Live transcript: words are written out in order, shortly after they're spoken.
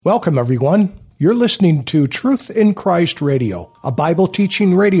Welcome, everyone. You're listening to Truth in Christ Radio, a Bible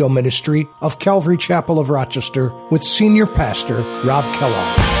teaching radio ministry of Calvary Chapel of Rochester with Senior Pastor Rob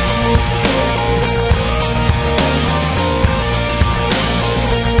Kellogg.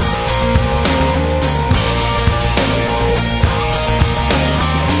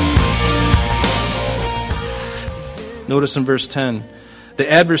 Notice in verse 10, the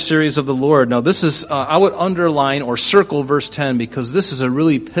adversaries of the Lord. Now this is, I would underline or circle verse 10 because this is a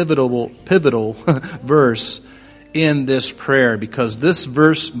really pivotal verse in this prayer, because this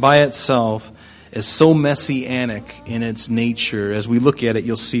verse by itself is so messianic in its nature. As we look at it,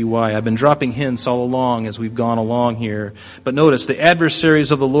 you'll see why. I've been dropping hints all along as we've gone along here. But notice, the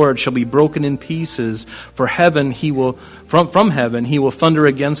adversaries of the Lord shall be broken in pieces. For heaven he will, from heaven he will thunder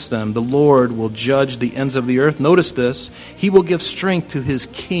against them. The Lord will judge the ends of the earth. Notice this. He will give strength to his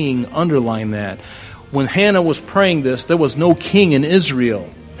king. Underline that. When Hannah was praying this, there was no king in Israel.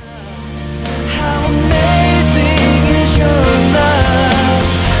 How amazing is your love.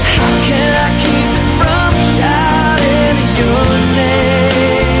 How can I keep from shouting your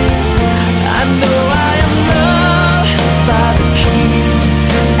name? I know I am loved by the King,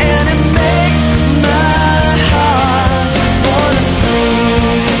 and it makes my heart wanna sing.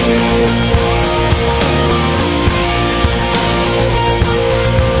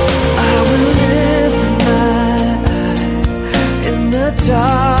 I will lift my eyes in the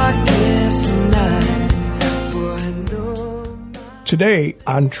darkest night, for I know. Today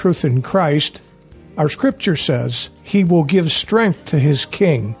on Truth in Christ, our scripture says, He will give strength to His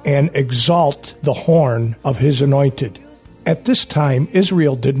king and exalt the horn of His anointed. At this time,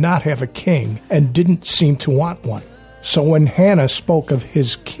 Israel did not have a king and didn't seem to want one. So when Hannah spoke of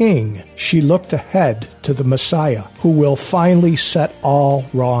His king, she looked ahead to the Messiah, who will finally set all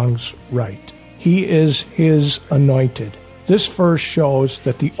wrongs right. He is His anointed. This verse shows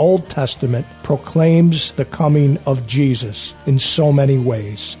that the Old Testament proclaims the coming of Jesus in so many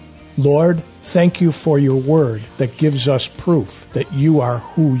ways. Lord, thank you for your word that gives us proof that you are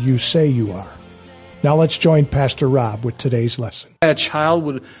who you say you are. Now let's join Pastor Rob with today's lesson. A child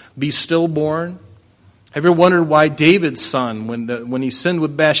would be stillborn. Have you ever wondered why David's son, when he sinned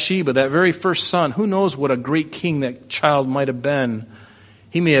with Bathsheba, that very first son, who knows what a great king that child might have been?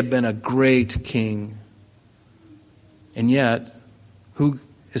 He may have been a great king. And yet, who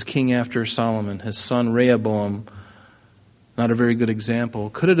is king after Solomon? His son Rehoboam. Not a very good example.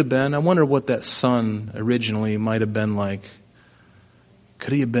 Could it have been? I wonder what that son originally might have been like.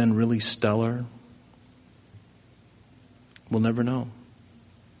 Could he have been really stellar? We'll never know.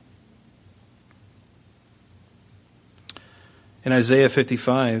 In Isaiah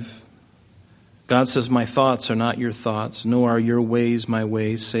 55, God says, my thoughts are not your thoughts, nor are your ways my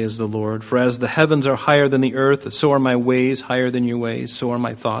ways, says the Lord. For as the heavens are higher than the earth, so are my ways higher than your ways, so are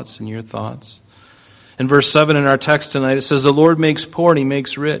my thoughts than your thoughts. In verse 7 in our text tonight, it says, the Lord makes poor and He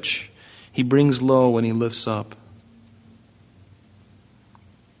makes rich. He brings low and He lifts up.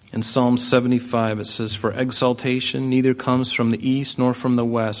 In Psalm 75, it says, for exaltation neither comes from the east, nor from the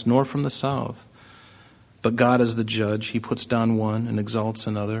west, nor from the south. But God is the judge. He puts down one and exalts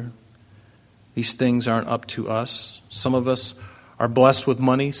another. These things aren't up to us. Some of us are blessed with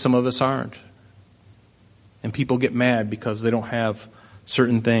money, some of us aren't. And people get mad because they don't have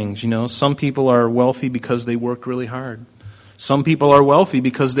certain things. You know, some people are wealthy because they worked really hard. Some people are wealthy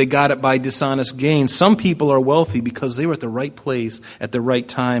because they got it by dishonest gain. Some people are wealthy because they were at the right place at the right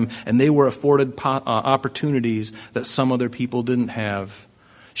time and they were afforded opportunities that some other people didn't have.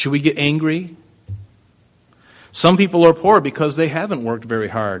 Should we get angry? Some people are poor because they haven't worked very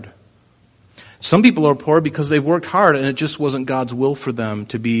hard. Some people are poor because they've worked hard and it just wasn't God's will for them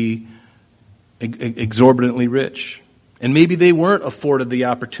to be exorbitantly rich. And maybe they weren't afforded the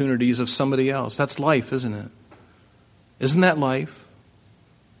opportunities of somebody else. That's life, isn't it? Isn't that life?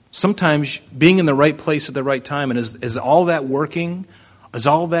 Sometimes being in the right place at the right time, and is all that working? Is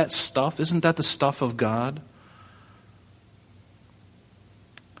all that stuff? Isn't that the stuff of God?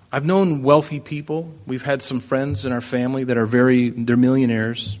 I've known wealthy people. We've had some friends in our family that are they're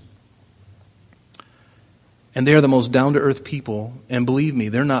millionaires. And they are the most down-to-earth people. And believe me,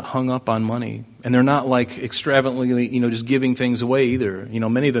 they're not hung up on money. And they're not like extravagantly, just giving things away either.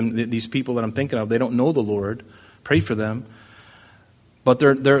 Many of them, these people that I'm thinking of, they don't know the Lord. Pray for them. But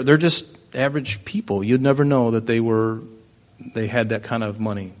they're just average people. You'd never know that they had that kind of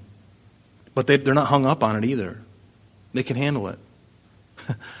money. But they're not hung up on it either. They can handle it.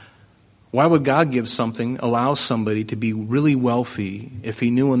 Why would God allow somebody to be really wealthy if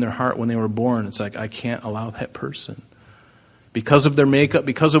He knew in their heart when they were born, it's like, I can't allow that person? because of their makeup,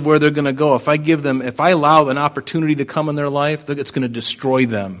 because of where they're going to go. If I allow an opportunity to come in their life, it's going to destroy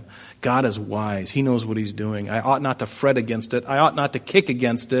them. God is wise. He knows what He's doing. I ought not to fret against it. I ought not to kick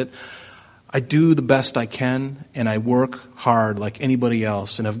against it. I do the best I can, and I work hard like anybody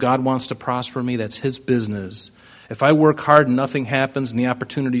else. And if God wants to prosper me, that's His business. If I work hard and nothing happens and the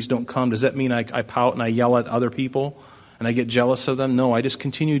opportunities don't come, does that mean I pout and I yell at other people and I get jealous of them? No, I just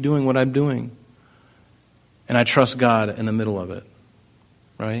continue doing what I'm doing. And I trust God in the middle of it,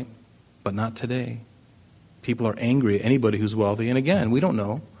 right? But not today. People are angry at anybody who's wealthy. And again, we don't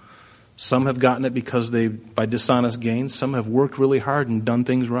know. Some have gotten it because by dishonest gain. Some have worked really hard and done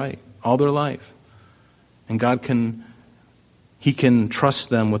things right all their life. And God He can trust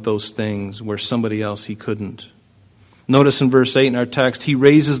them with those things where somebody else He couldn't. Notice in verse 8 in our text, He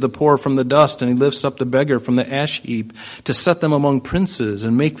raises the poor from the dust and He lifts up the beggar from the ash heap to set them among princes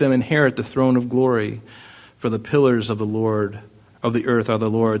and make them inherit the throne of glory. For the pillars of the earth are the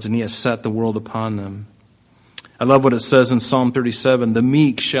Lord's, and He has set the world upon them. I love what it says in Psalm 37, the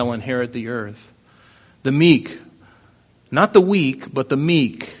meek shall inherit the earth. The meek, not the weak, but the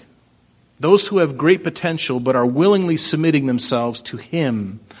meek. Those who have great potential but are willingly submitting themselves to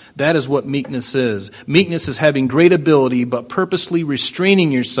Him. That is what meekness is. Meekness is having great ability but purposely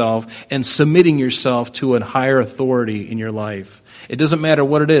restraining yourself and submitting yourself to a higher authority in your life. It doesn't matter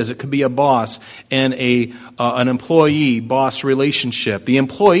what it is. It could be a boss and an employee-boss relationship. The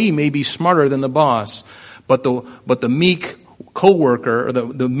employee may be smarter than the boss, but the meek co-worker or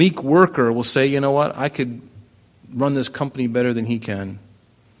the meek worker will say, you know what, I could run this company better than he can.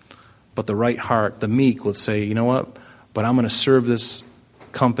 But the right heart, the meek, will say, you know what, but I'm going to serve this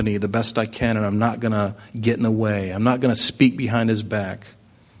company the best I can, and I'm not going to get in the way. I'm not going to speak behind his back.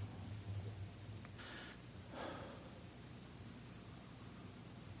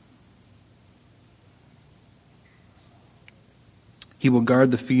 He will guard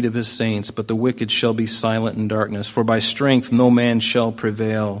the feet of His saints, but the wicked shall be silent in darkness. For by strength no man shall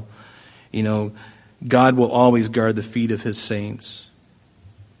prevail. You know, God will always guard the feet of His saints.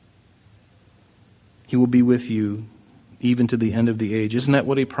 He will be with you even to the end of the age. Isn't that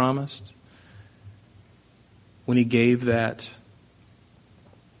what He promised? When He gave that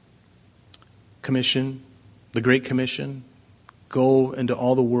commission, the Great Commission, go into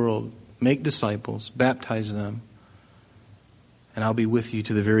all the world, make disciples, baptize them, and I'll be with you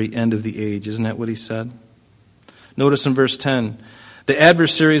to the very end of the age. Isn't that what He said? Notice in verse 10, the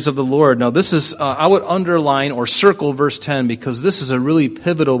adversaries of the Lord. Now this is, I would underline or circle verse 10 because this is a really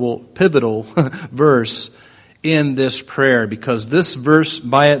pivotal verse in this prayer, because this verse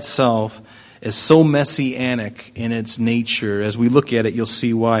by itself is so messianic in its nature. As we look at it, you'll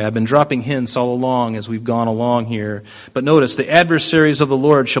see why. I've been dropping hints all along as we've gone along here. But notice, the adversaries of the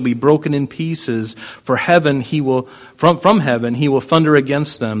Lord shall be broken in pieces. For heaven, from heaven, He will thunder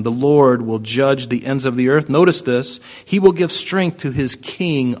against them. The Lord will judge the ends of the earth. Notice this. He will give strength to His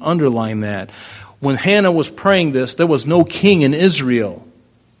king. Underline that. When Hannah was praying this, there was no king in Israel.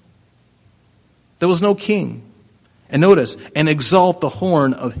 There was no king. And notice, and exalt the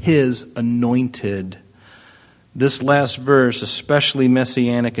horn of His anointed. This last verse, especially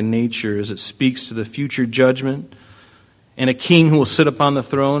messianic in nature, as it speaks to the future judgment and a king who will sit upon the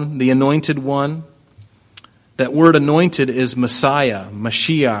throne, the anointed one. That word anointed is Messiah,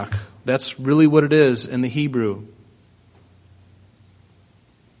 Mashiach. That's really what it is in the Hebrew.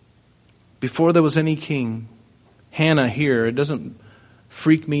 Before there was any king, Hannah here, it doesn't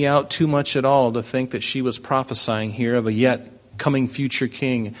freak me out too much at all to think that she was prophesying here of a yet coming future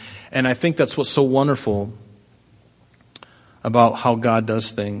king. And I think that's what's so wonderful about how God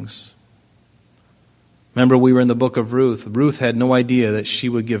does things. Remember, we were in the book of Ruth. Ruth had no idea that she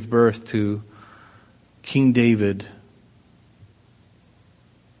would give birth to King David.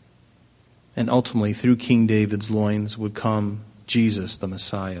 And ultimately, through King David's loins would come Jesus, the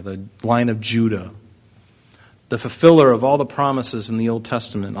Messiah, the line of Judah, the fulfiller of all the promises in the Old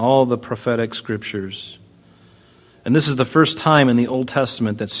Testament, all the prophetic scriptures. And this is the first time in the Old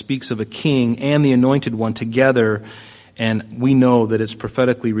Testament that speaks of a king and the anointed one together, and we know that it's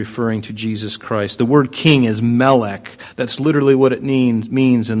prophetically referring to Jesus Christ. The word king is Melech. That's literally what it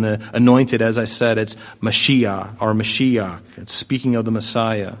means in the anointed. As I said, it's Mashiach or Mashiach. It's speaking of the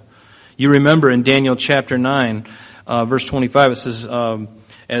Messiah. You remember in Daniel chapter 9, verse 25, it says,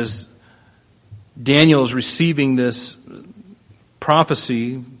 as Daniel is receiving this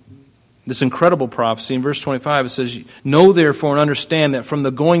prophecy, this incredible prophecy, in verse 25 it says, "Know therefore and understand that from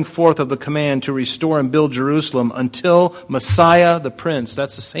the going forth of the command to restore and build Jerusalem until Messiah the Prince,"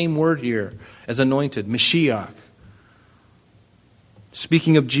 that's the same word here as anointed, Mashiach.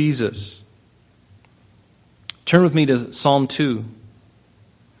 Speaking of Jesus. Turn with me to Psalm 2.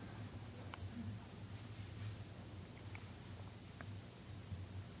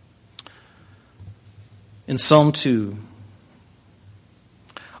 In Psalm 2,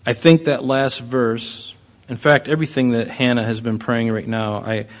 I think that last verse, in fact, everything that Hannah has been praying right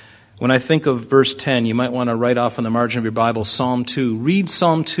now, when I think of verse 10, you might want to write off on the margin of your Bible, Psalm 2. Read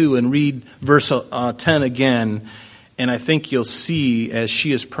Psalm 2 and read verse 10 again, and I think you'll see, as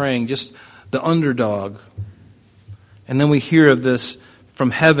she is praying, just the underdog. And then we hear of this,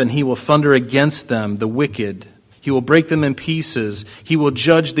 from heaven he will thunder against them, the wicked. He will break them in pieces. He will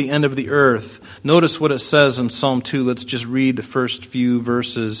judge the end of the earth. Notice what it says in Psalm 2. Let's just read the first few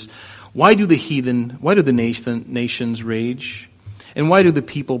verses. Why do the nations rage? And why do the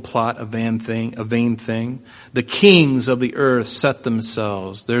people plot a vain thing? The kings of the earth set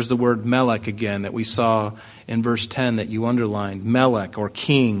themselves. There's the word Melech again that we saw in verse 10 that you underlined. Melech, or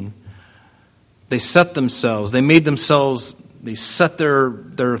king. They set themselves. They set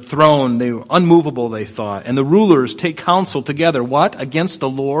their throne. They were unmovable, they thought. And the rulers take counsel together. What? Against the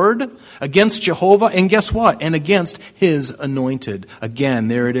Lord? Against Jehovah? And guess what? And against His anointed. Again,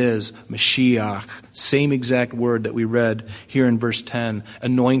 there it is. Mashiach. Same exact word that we read here in verse 10.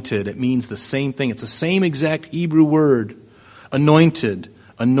 Anointed. It means the same thing. It's the same exact Hebrew word. Anointed.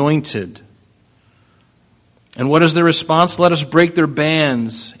 Anointed. And what is their response? Let us break their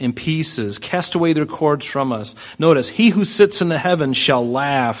bands in pieces, cast away their cords from us. Notice, he who sits in the heavens shall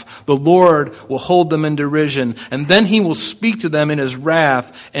laugh. The Lord will hold them in derision. And then he will speak to them in his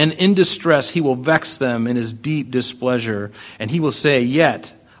wrath, and in distress he will vex them in his deep displeasure. And he will say,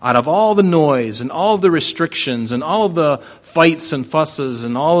 yet, out of all the noise and all of the restrictions and all of the fights and fusses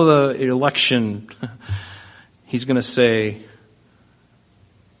and all of the election, he's going to say,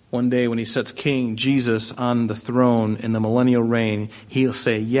 one day when he sets King Jesus on the throne in the millennial reign, he'll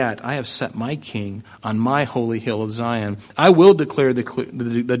say, yet I have set my king on my holy hill of Zion. I will declare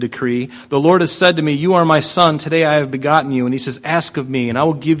the decree. The Lord has said to me, you are my son. Today I have begotten you. And he says, ask of me, and I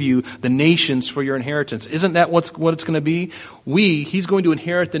will give you the nations for your inheritance. Isn't that what it's going to be? He's going to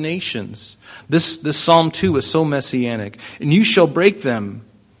inherit the nations. This Psalm 2 is so messianic. And you shall break them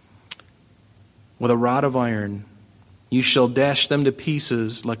with a rod of iron. You shall dash them to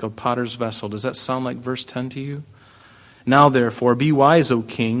pieces like a potter's vessel. Does that sound like verse 10 to you? Now therefore, be wise, O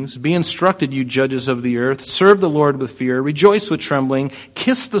kings. Be instructed, you judges of the earth. Serve the Lord with fear. Rejoice with trembling.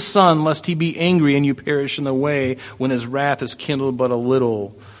 Kiss the Son, lest he be angry and you perish in the way when his wrath is kindled but a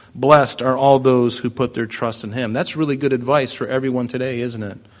little. Blessed are all those who put their trust in him. That's really good advice for everyone today, isn't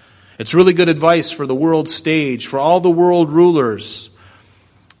it? It's really good advice for the world stage, for all the world rulers.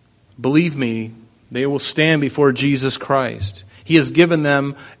 Believe me, they will stand before Jesus Christ. He has given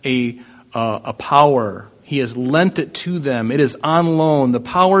them a power. He has lent it to them. It is on loan. The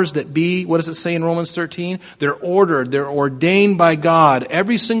powers that be, what does it say in Romans 13? They're ordered. They're ordained by God.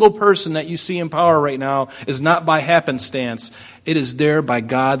 Every single person that you see in power right now is not by happenstance. It is there by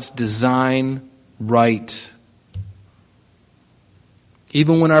God's design right.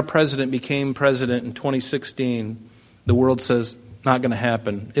 Even when our president became president in 2016, the world says, not going to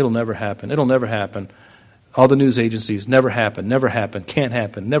happen. It'll never happen. It'll never happen. All the news agencies, never happen, can't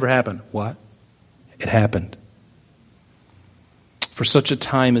happen, never happen. What? It happened. For such a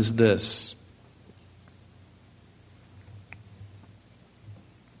time as this.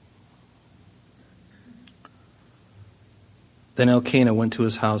 Then Elkanah went to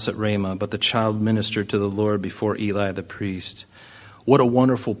his house at Ramah, but the child ministered to the Lord before Eli the priest. What a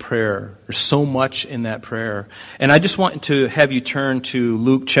wonderful prayer. There's so much in that prayer. And I just want to have you turn to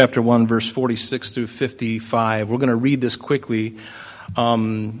Luke chapter 1, verse 46 through 55. We're going to read this quickly.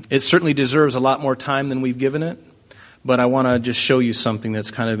 It certainly deserves a lot more time than we've given it, but I want to just show you something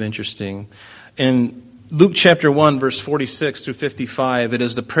that's kind of interesting. In Luke chapter 1, verse 46 through 55, it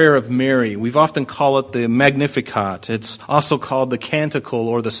is the prayer of Mary. We've often called it the Magnificat. It's also called the Canticle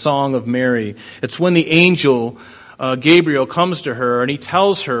or the Song of Mary. It's when the angel Gabriel comes to her and he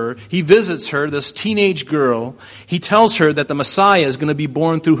visits her, this teenage girl. He tells her that the Messiah is going to be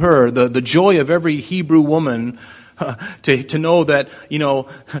born through her. The joy of every Hebrew woman to know that,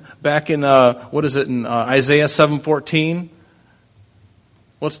 back in, in Isaiah 7:14?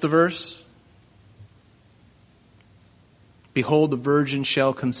 What's the verse? Behold, the virgin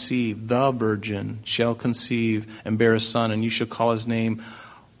shall conceive and bear a son, and you shall call his name,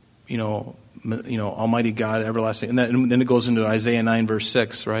 Almighty God, everlasting. And then it goes into Isaiah 9, verse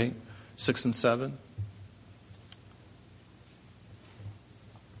 6, right? 6 and 7.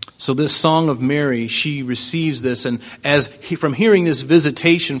 So this Song of Mary, she receives this, and from hearing this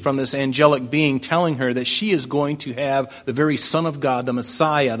visitation from this angelic being telling her that she is going to have the very Son of God, the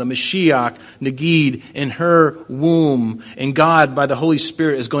Messiah, the Mashiach, Nagid, in her womb, and God, by the Holy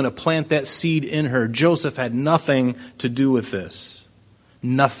Spirit, is going to plant that seed in her. Joseph had nothing to do with this.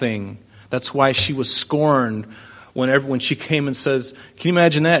 Nothing. That's why she was scorned when she came and says, can you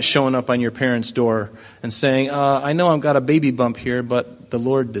imagine that showing up on your parents' door and saying, I know I've got a baby bump here, but the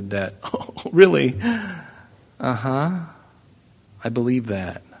Lord did that. Oh, really? I believe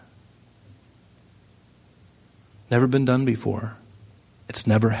that. Never been done before. It's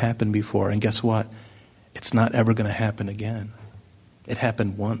never happened before. And guess what? It's not ever going to happen again. It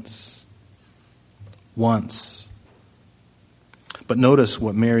happened once. Once. But notice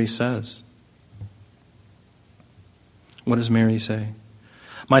what Mary says. What does Mary say?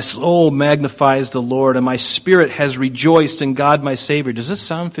 My soul magnifies the Lord, and my spirit has rejoiced in God my Savior. Does this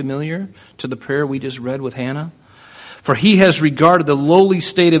sound familiar to the prayer we just read with Hannah? For he has regarded the lowly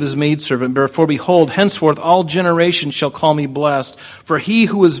state of his maidservant. For behold, henceforth all generations shall call me blessed. For he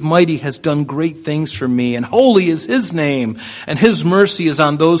who is mighty has done great things for me, and holy is his name. And his mercy is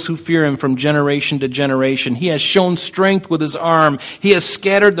on those who fear him from generation to generation. He has shown strength with his arm. He has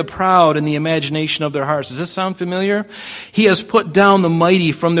scattered the proud in the imagination of their hearts. Does this sound familiar? He has put down the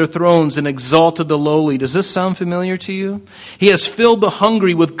mighty from their thrones and exalted the lowly. Does this sound familiar to you? He has filled the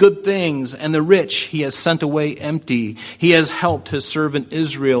hungry with good things, and the rich he has sent away empty. He has helped his servant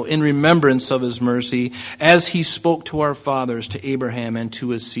Israel in remembrance of his mercy, as he spoke to our fathers, to Abraham, and to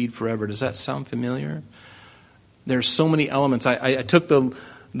his seed forever. Does that sound familiar? There's so many elements. I took the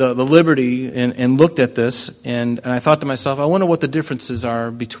liberty and looked at this, and I thought to myself, I wonder what the differences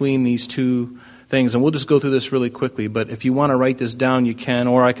are between these two things. And we'll just go through this really quickly, but if you want to write this down, you can,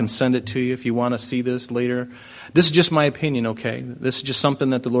 or I can send it to you if you want to see this later. This is just my opinion, okay? This is just something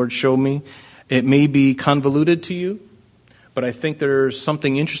that the Lord showed me. It may be convoluted to you, but I think there's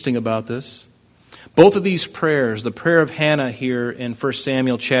something interesting about this. Both of these prayers, the prayer of Hannah here in 1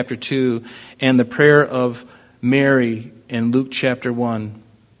 Samuel chapter 2 and the prayer of Mary in Luke chapter 1,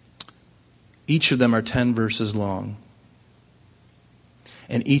 each of them are 10 verses long.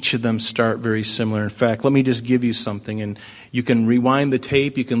 And each of them start very similar. In fact, let me just give you something, and you can rewind the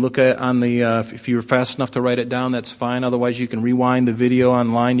tape. You can look at on the if you're fast enough to write it down, that's fine. Otherwise, you can rewind the video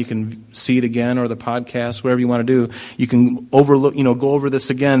online. You can see it again, or the podcast, whatever you want to do. You can go over this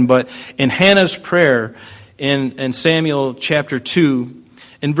again. But in Hannah's prayer in Samuel chapter 2,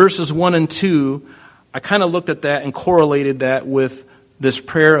 in verses 1 and 2, I kind of looked at that and correlated that with this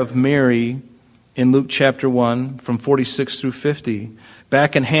prayer of Mary in Luke chapter 1 from 46 through 50.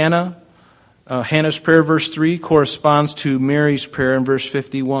 Back in Hannah's prayer, verse 3, corresponds to Mary's prayer in verse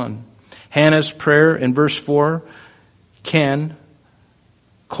 51. Hannah's prayer in verse 4 can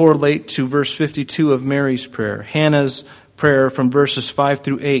correlate to verse 52 of Mary's prayer. Hannah's prayer from verses 5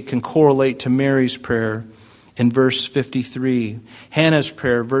 through 8 can correlate to Mary's prayer in verse 53. Hannah's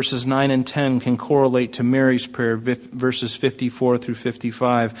prayer, verses 9 and 10, can correlate to Mary's prayer, verses 54 through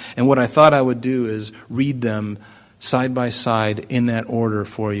 55. And what I thought I would do is read them side by side in that order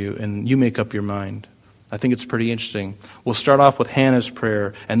for you, and you make up your mind. I think it's pretty interesting. We'll start off with Hannah's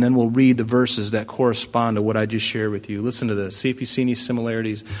prayer, and then we'll read the verses that correspond to what I just shared with you. Listen to this. See if you see any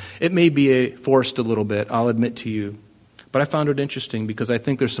similarities. It may be forced a little bit, I'll admit to you. But I found it interesting because I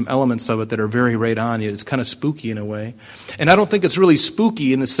think there's some elements of it that are very right on you. It's kind of spooky in a way. And I don't think it's really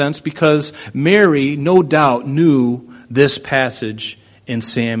spooky in the sense because Mary, no doubt, knew this passage in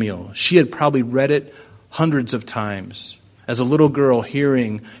Samuel. She had probably read it hundreds of times. As a little girl,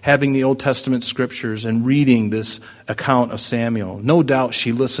 having the Old Testament scriptures and reading this account of Samuel. No doubt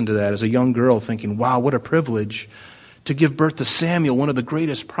she listened to that as a young girl thinking, wow, what a privilege to give birth to Samuel, one of the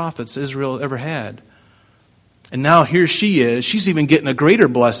greatest prophets Israel ever had. And now here she is. She's even getting a greater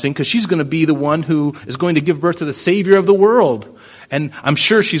blessing because she's going to be the one who is going to give birth to the Savior of the world. And I'm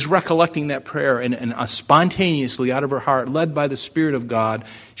sure she's recollecting that prayer and spontaneously out of her heart, led by the Spirit of God,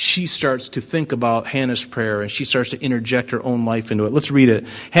 she starts to think about Hannah's prayer and she starts to interject her own life into it. Let's read it.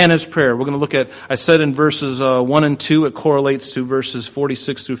 Hannah's prayer. We're going to look at, I said in verses 1 and 2, it correlates to verses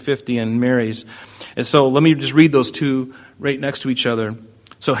 46 through 50 in Mary's. And so let me just read those two right next to each other.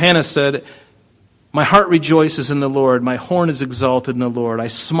 So Hannah said, my heart rejoices in the Lord. My horn is exalted in the Lord. I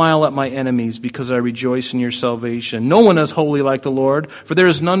smile at my enemies because I rejoice in your salvation. No one is holy like the Lord, for there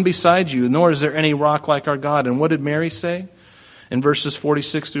is none beside you, nor is there any rock like our God. And what did Mary say? In verses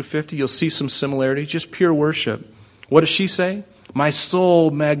 46 through 50, you'll see some similarities, just pure worship. What does she say? My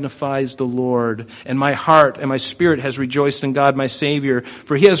soul magnifies the Lord, and my heart and my spirit has rejoiced in God my Savior,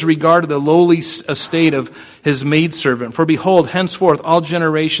 for he has regarded the lowly estate of his maidservant. For behold, henceforth all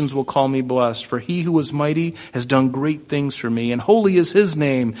generations will call me blessed, for he who is mighty has done great things for me, and holy is his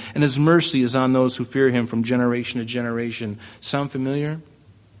name, and his mercy is on those who fear him from generation to generation. Sound familiar?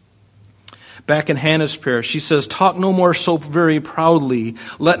 Back in Hannah's prayer, she says, talk no more so very proudly.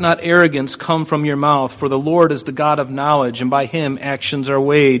 Let not arrogance come from your mouth, for the Lord is the God of knowledge, and by him actions are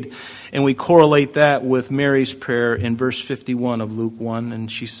weighed. And we correlate that with Mary's prayer in verse 51 of Luke 1.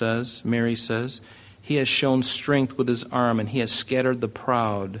 And Mary says, he has shown strength with his arm, and he has scattered the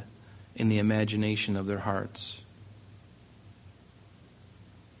proud in the imagination of their hearts.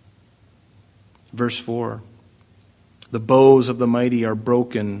 Verse 4, the bows of the mighty are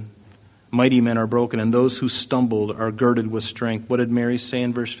broken. Mighty men are broken, and those who stumbled are girded with strength. What did Mary say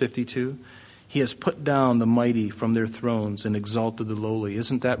in verse 52? He has put down the mighty from their thrones and exalted the lowly.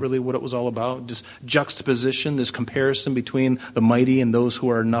 Isn't that really what it was all about? Just juxtaposition, this comparison between the mighty and those who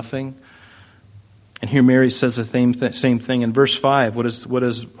are nothing. And here Mary says the same thing. In verse 5, what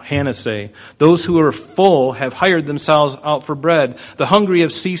does Hannah say? Those who are full have hired themselves out for bread. The hungry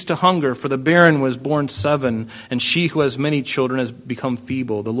have ceased to hunger, for the barren was born 7, and she who has many children has become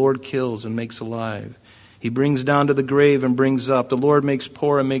feeble. The Lord kills and makes alive. He brings down to the grave and brings up. The Lord makes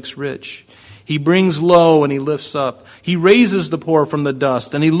poor and makes rich. He brings low and he lifts up. He raises the poor from the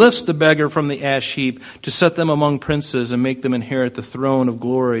dust, and he lifts the beggar from the ash heap to set them among princes and make them inherit the throne of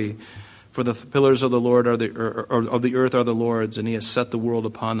glory. For the pillars of the Lord of the earth are the Lord's, and he has set the world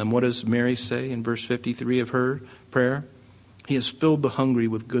upon them. What does Mary say in verse 53 of her prayer? He has filled the hungry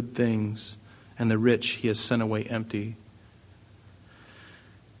with good things, and the rich he has sent away empty.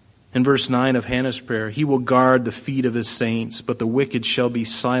 In verse 9 of Hannah's prayer, he will guard the feet of his saints, but the wicked shall be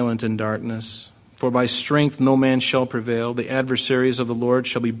silent in darkness. For by strength no man shall prevail. The adversaries of the Lord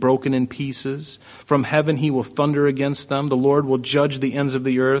shall be broken in pieces. From heaven he will thunder against them. The Lord will judge the ends of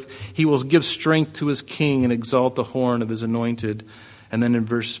the earth. He will give strength to his king and exalt the horn of his anointed. And then in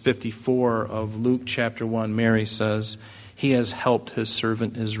verse 54 of Luke chapter 1, Mary says, he has helped his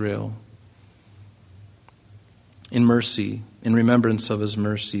servant Israel. In mercy, in remembrance of his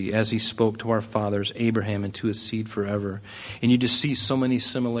mercy, as he spoke to our fathers, Abraham, and to his seed forever. And you just see so many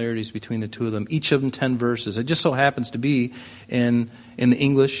similarities between the two of them, each of them 10 verses. It just so happens to be in the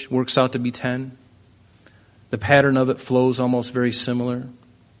English, works out to be 10. The pattern of it flows almost very similar.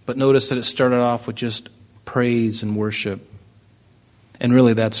 But notice that it started off with just praise and worship. And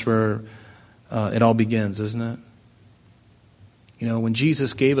really that's where it all begins, isn't it? You know, when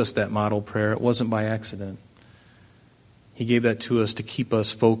Jesus gave us that model prayer, it wasn't by accident. He gave that to us to keep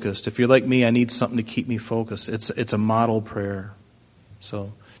us focused. If you're like me, I need something to keep me focused. It's a model prayer.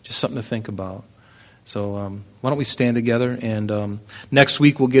 So just something to think about. So why don't we stand together? And next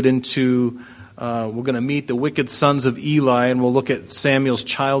week we'll get into, we're going to meet the wicked sons of Eli, and we'll look at Samuel's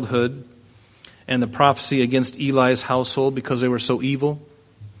childhood and the prophecy against Eli's household because they were so evil.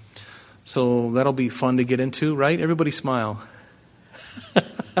 So that'll be fun to get into, right? Everybody smile.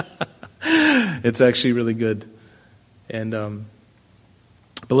 It's actually really good. And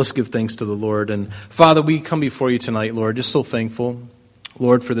but let's give thanks to the Lord. And Father, we come before you tonight, Lord, just so thankful,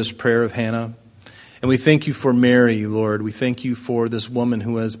 Lord, for this prayer of Hannah. And we thank you for Mary, Lord. We thank you for this woman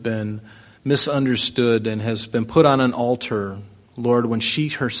who has been misunderstood and has been put on an altar, Lord, when she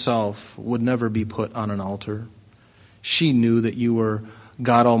herself would never be put on an altar. She knew that you were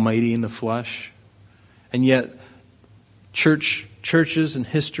God Almighty in the flesh. And yet churches and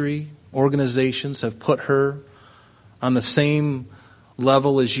history, organizations have put her on the same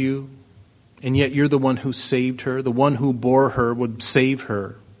level as you, and yet you're the one who saved her. The one who bore her would save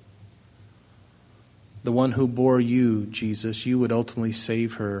her. The one who bore you, Jesus, you would ultimately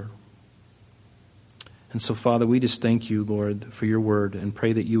save her. And so, Father, we just thank you, Lord, for your word, and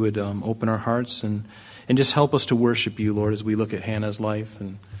pray that you would open our hearts and just help us to worship you, Lord, as we look at Hannah's life,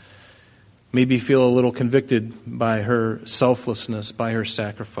 and maybe feel a little convicted by her selflessness, by her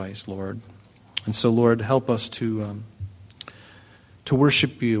sacrifice, Lord. And so, Lord, help us to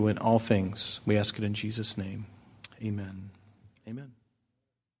worship you in all things. We ask it in Jesus' name. Amen. Amen.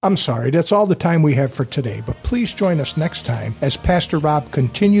 I'm sorry, that's all the time we have for today, but please join us next time as Pastor Rob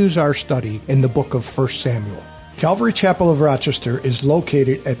continues our study in the book of 1 Samuel. Calvary Chapel of Rochester is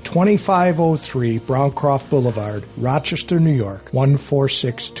located at 2503 Browncroft Boulevard, Rochester, New York,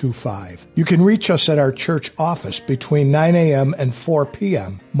 14625. You can reach us at our church office between 9 a.m. and 4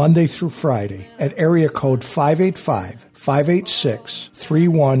 p.m., Monday through Friday, at area code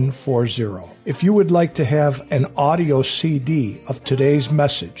 585-586-3140. If you would like to have an audio CD of today's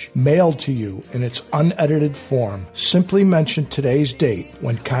message mailed to you in its unedited form, simply mention today's date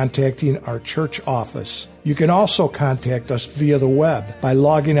when contacting our church office. You can also contact us via the web by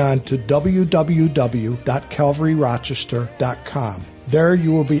logging on to www.calvaryrochester.com. There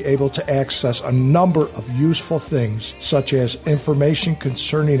you will be able to access a number of useful things, such as information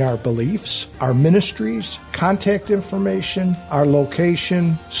concerning our beliefs, our ministries, contact information, our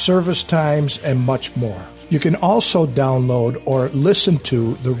location, service times, and much more. You can also download or listen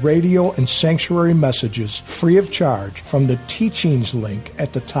to the radio and sanctuary messages free of charge from the teachings link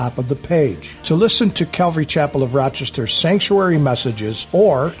at the top of the page. To listen to Calvary Chapel of Rochester sanctuary messages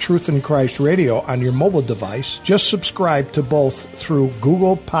or Truth in Christ Radio on your mobile device, just subscribe to both through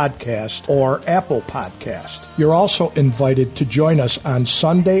Google Podcast or Apple Podcast. You're also invited to join us on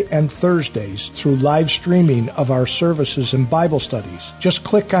Sunday and Thursdays through live streaming of our services and Bible studies. Just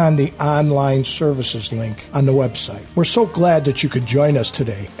click on the online services link on the website. We're so glad that you could join us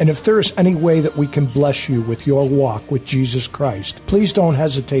today. And if there is any way that we can bless you with your walk with Jesus Christ, please don't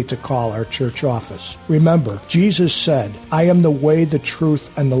hesitate to call our church office. Remember, Jesus said, "I am the way, the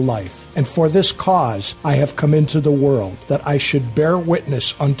truth, and the life. And for this cause I have come into the world, that I should bear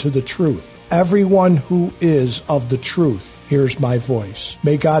witness unto the truth. Everyone who is of the truth hears my voice."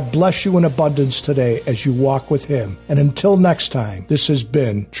 May God bless you in abundance today as you walk with Him. And until next time, this has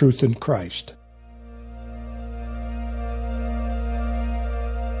been Truth in Christ.